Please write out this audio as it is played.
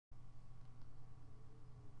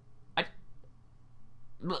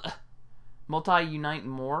Multi-unite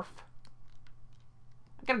morph.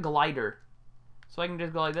 I got a glider. So I can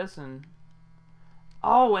just go like this and...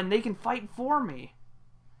 Oh, and they can fight for me.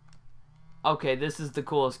 Okay, this is the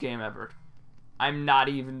coolest game ever. I'm not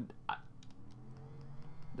even...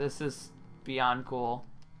 This is beyond cool.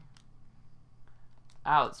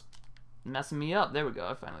 Ow, it's messing me up. There we go,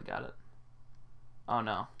 I finally got it. Oh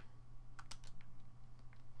no.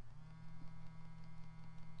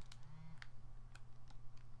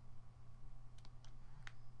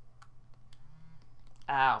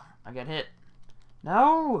 Ow, I got hit.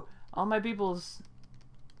 No! All my people's...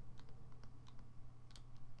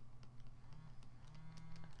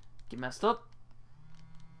 Get messed up.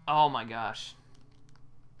 Oh my gosh.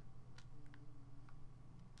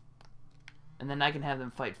 And then I can have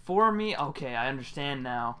them fight for me. Okay, I understand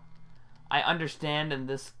now. I understand, and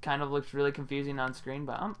this kind of looks really confusing on screen,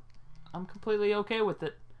 but I'm completely okay with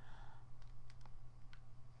it.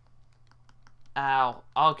 Ow.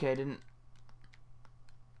 Okay, didn't...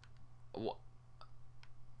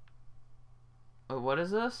 What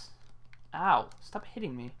is this? Ow. Stop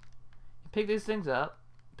hitting me. Pick these things up.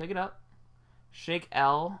 Pick it up. Shake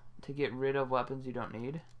L to get rid of weapons you don't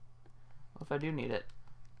need. What if I do need it?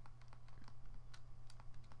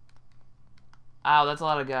 Ow, that's a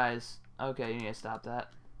lot of guys. Okay, you need to stop that.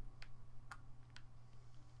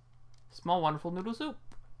 Small wonderful noodle soup.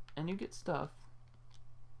 And you get stuff.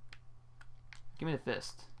 Give me the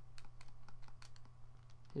fist.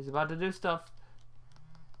 He's about to do stuff.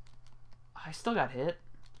 I still got hit.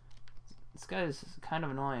 This guy is kind of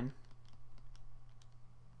annoying.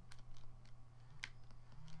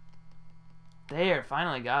 There,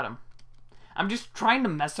 finally got him. I'm just trying to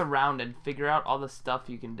mess around and figure out all the stuff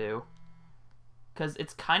you can do. Because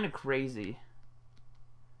it's kind of crazy.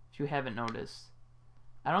 If you haven't noticed.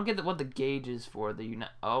 I don't get what the gauge is for the unit.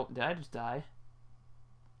 Oh, did I just die?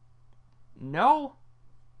 No!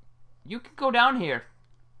 You can go down here.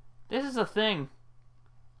 This is a thing.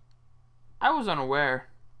 I was unaware.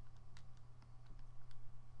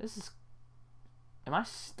 This is... Am I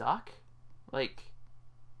stuck? Like...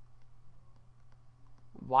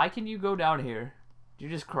 Why can you go down here? Did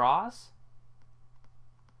you just cross?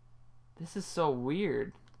 This is so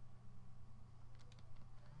weird.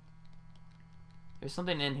 There's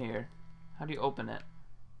something in here. How do you open it?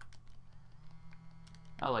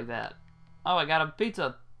 Oh, like that. Oh, I got a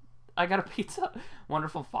pizza. I got a pizza.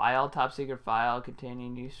 Wonderful file. Top secret file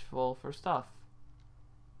containing useful for stuff.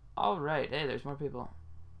 Alright. Hey, there's more people.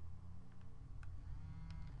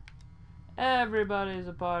 Everybody's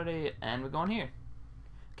a party. And we're going here.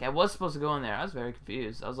 Okay, I was supposed to go in there. I was very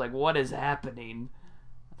confused. I was like, what is happening?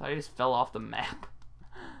 I thought I just fell off the map.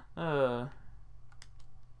 Small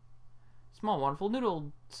wonderful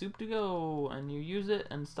noodle soup to go. And you use it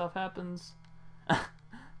and stuff happens.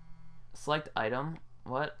 Select item.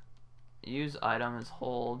 What? Use item is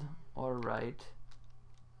hold or right.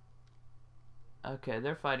 Okay,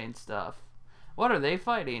 they're fighting stuff. What are they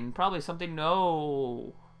fighting? Probably something.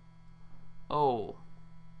 No. Oh.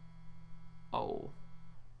 Oh.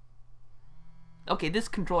 Okay, this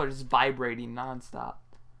controller is vibrating nonstop.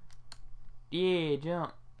 Yeah,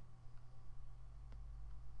 jump.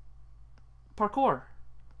 Parkour.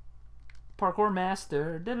 Parkour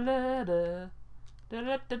master. Da da da. Da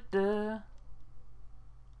da da da.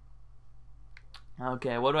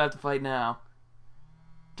 Okay, what do I have to fight now?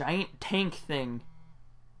 Giant tank thing.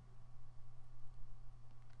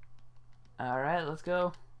 Alright, let's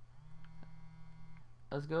go.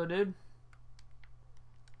 Let's go, dude.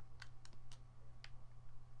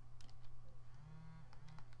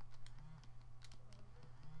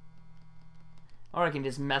 Or I can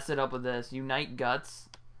just mess it up with this. Unite guts.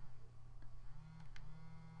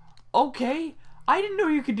 Okay! I didn't know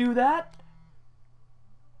you could do that!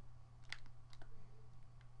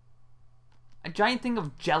 A giant thing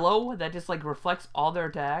of jello that just like reflects all their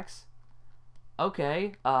attacks.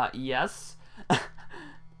 Okay, yes.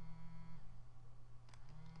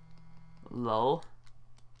 Lol.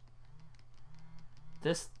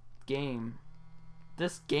 This game.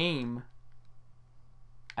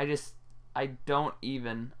 I don't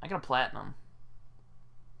even. I got a platinum.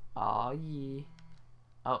 Aw, yeah.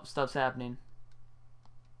 Oh, stuff's happening.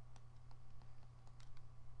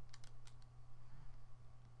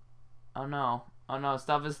 Oh no. Oh no,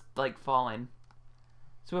 stuff is like falling.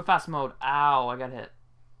 Super fast mode. Ow, I got hit.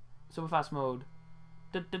 Super fast mode.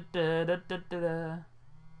 Da, da, da, da, da, da, da.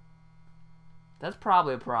 That's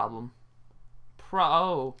probably a problem.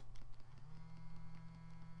 Oh.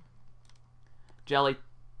 Jelly.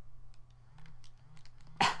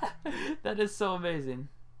 That is so amazing.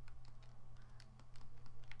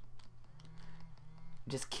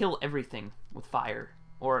 Just kill everything with fire.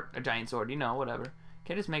 Or a giant sword, you know, whatever.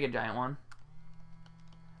 Can I just make a giant one?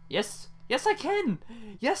 Yes! Yes, I can!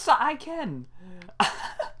 Yes, I can!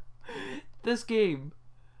 This game.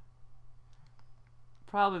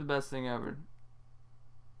 Probably the best thing ever.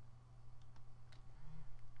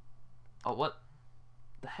 Oh, what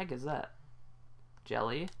the heck is that?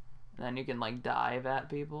 Jelly? And then you can, like, dive at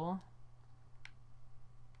people.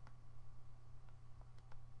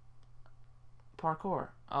 Parkour.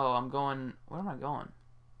 Oh, I'm going... Where am I going?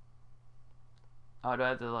 Oh, do I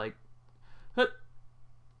have to, like...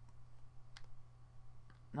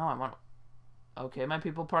 No, I want... Okay, my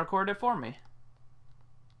people parkoured it for me.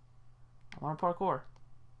 I want to parkour.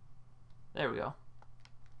 There we go.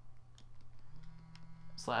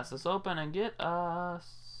 Slash this open and get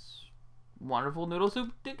us wonderful noodle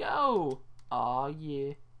soup to go. Aw,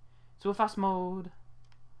 yeah. So fast mode.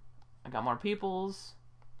 I got more peoples.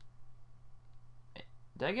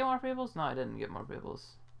 Did I get more peoples? No, I didn't get more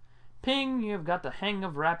peoples. Ping, you've got the hang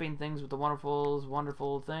of wrapping things with the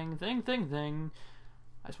wonderful thing.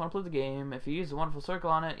 I just want to play the game. If you use the wonderful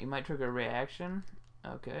circle on it, you might trigger a reaction.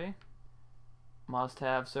 Okay. Must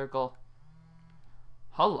have circle.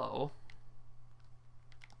 Hello.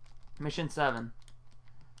 Mission 7.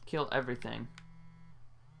 Kill everything.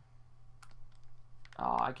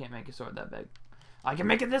 Oh, I can't make a sword that big. I can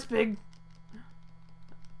make it this big!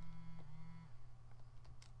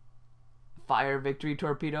 Fire victory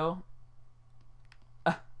torpedo.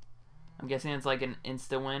 I'm guessing it's like an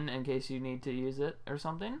insta win in case you need to use it or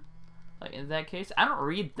something. Like in that case, I don't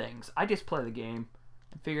read things. I just play the game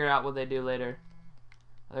and figure out what they do later.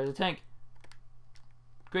 Oh, there's a tank.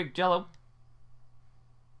 Quick, Jello.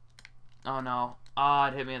 Oh no. Ah,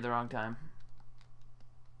 it hit me at the wrong time.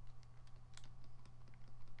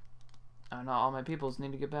 Oh no, all my peoples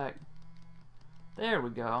need to get back. There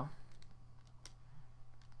we go.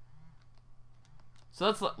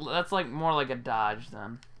 So that's like more like a dodge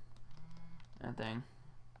then. That thing.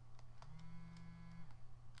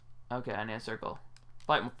 Okay, I need a circle.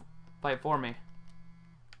 Fight for me.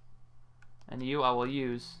 And you I will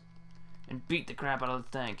use. And beat the crap out of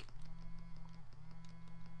the tank.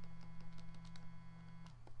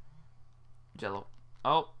 Jello.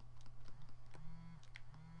 Oh.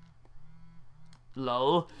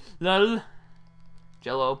 Lol. Lol.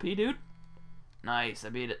 Jello OP, dude. Nice, I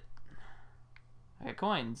beat it. I got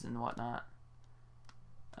coins and whatnot.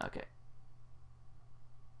 Okay.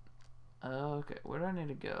 Okay, where do I need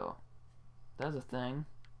to go? That's a thing.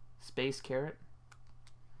 Space carrot.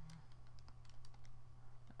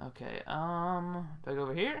 Okay, do I go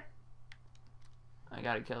over here? I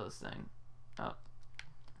gotta kill this thing. Oh.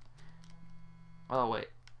 Oh, wait.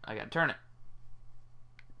 I gotta turn it.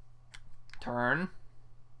 Turn.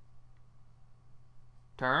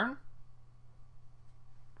 Turn?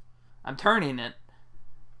 I'm turning it.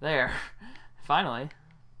 There. Finally.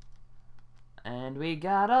 And we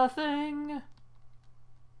got a thing.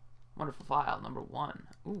 Wonderful file, number 1.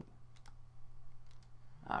 Ooh.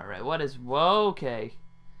 Alright, what is... Whoa, okay.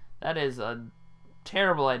 That is a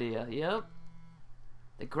terrible idea. Yep.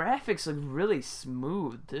 The graphics look really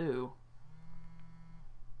smooth, too.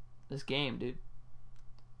 This game, dude.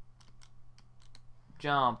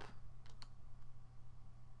 Jump.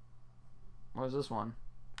 Where's this one?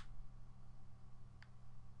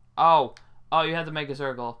 Oh. Oh, you have to make a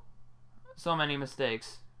circle. So many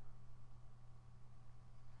mistakes.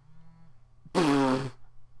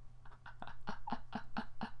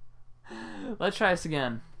 Let's try this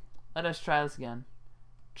again. Let us try this again.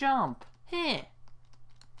 Jump. Heh.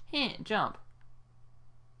 Heh. Jump.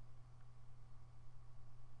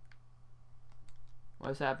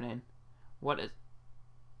 What is happening? What is...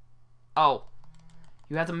 Oh.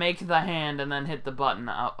 You have to make the hand and then hit the button.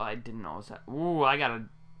 Oh, I didn't know what was that. Ooh, I got a...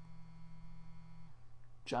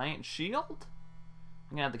 giant shield?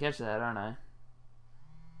 I'm gonna have to catch that, aren't I?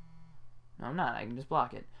 No, I'm not. I can just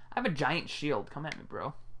block it. I have a giant shield. Come at me,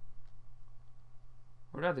 bro.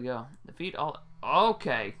 Where do I have to go? Defeat all...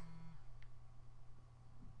 Okay.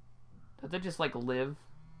 Don't they just, like, live?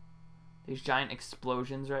 These giant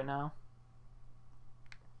explosions right now?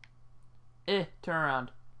 Turn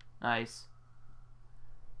around. Nice.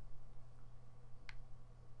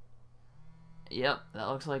 Yep, that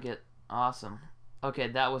looks like it. Awesome. Okay,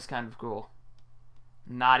 that was kind of cool.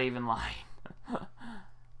 Not even lying.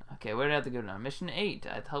 Okay, where do I have to go now? Mission 8.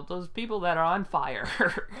 I help those people that are on fire.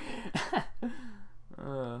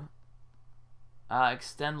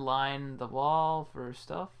 Extend line the wall for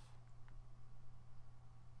stuff.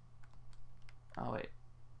 Oh, wait.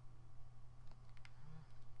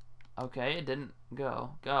 Okay, it didn't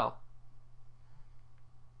go. Go.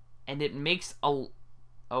 And it makes a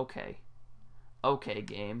Okay. Okay,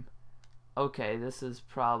 game. Okay, this is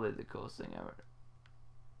probably the coolest thing ever.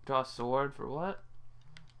 Draw a sword for what?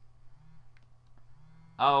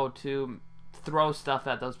 Oh, to throw stuff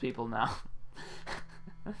at those people now.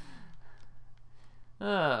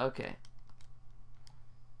 Okay.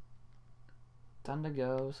 Time to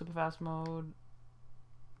go. Super fast mode.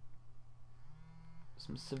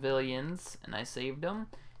 Some civilians, and I saved them,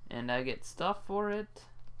 and I get stuff for it.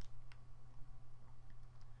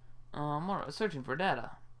 Searching for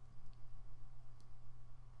data.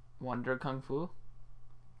 Wonder Kung Fu.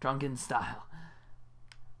 Drunken style.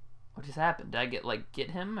 What just happened? Did I get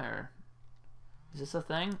him, or is this a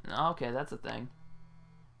thing? Okay, that's a thing.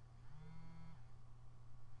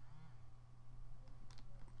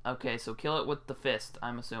 Okay, so kill it with the fist,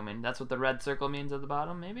 I'm assuming. That's what the red circle means at the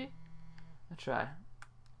bottom, maybe? Let's try.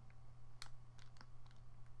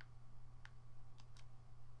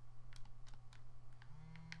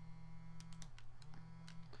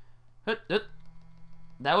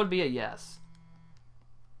 That would be a yes.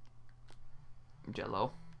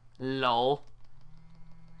 Jello. Lol.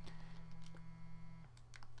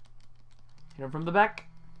 Hit him from the back.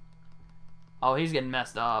 Oh, he's getting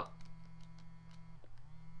messed up.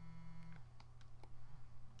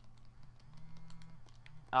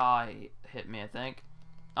 Oh, he hit me, I think.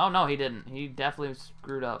 Oh, no, he didn't. He definitely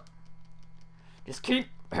screwed up. Just keep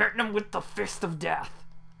hitting him with the fist of death.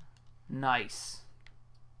 Nice.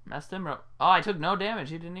 Messed him up. Oh, I took no damage.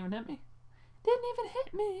 He didn't even hit me. Didn't even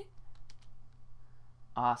hit me.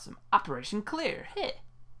 Awesome. Operation clear. Hit.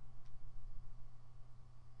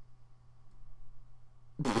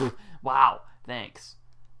 Wow. Thanks.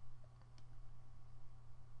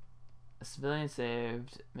 A civilian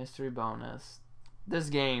saved. Mystery bonus. This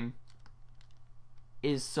game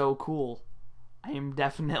is so cool. I am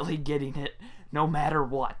definitely getting it no matter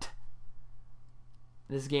what.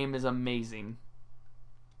 This game is amazing.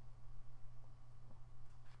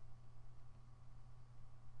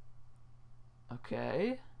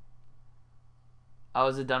 Okay. Oh,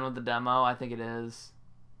 is it done with the demo? I think it is.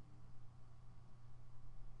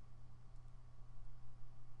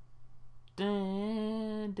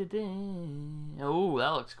 Dun, dun, dun. Oh,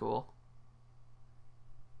 that looks cool.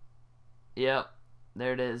 Yep,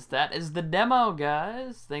 there it is. That is the demo,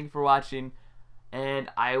 guys. Thank you for watching, and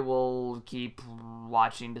I will keep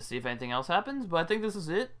watching to see if anything else happens, but I think this is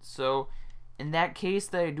it. So in that case,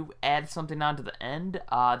 that I do add something on to the end.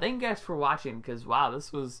 Thank you guys for watching, because wow,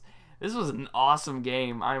 this was an awesome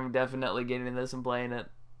game. I'm definitely getting this and playing it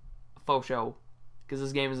faux show, because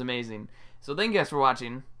this game is amazing. So thank you guys for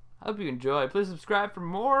watching. I hope you enjoy. Please subscribe for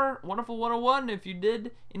more Wonderful 101 if you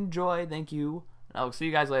did enjoy. Thank you. I'll see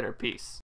you guys later. Peace.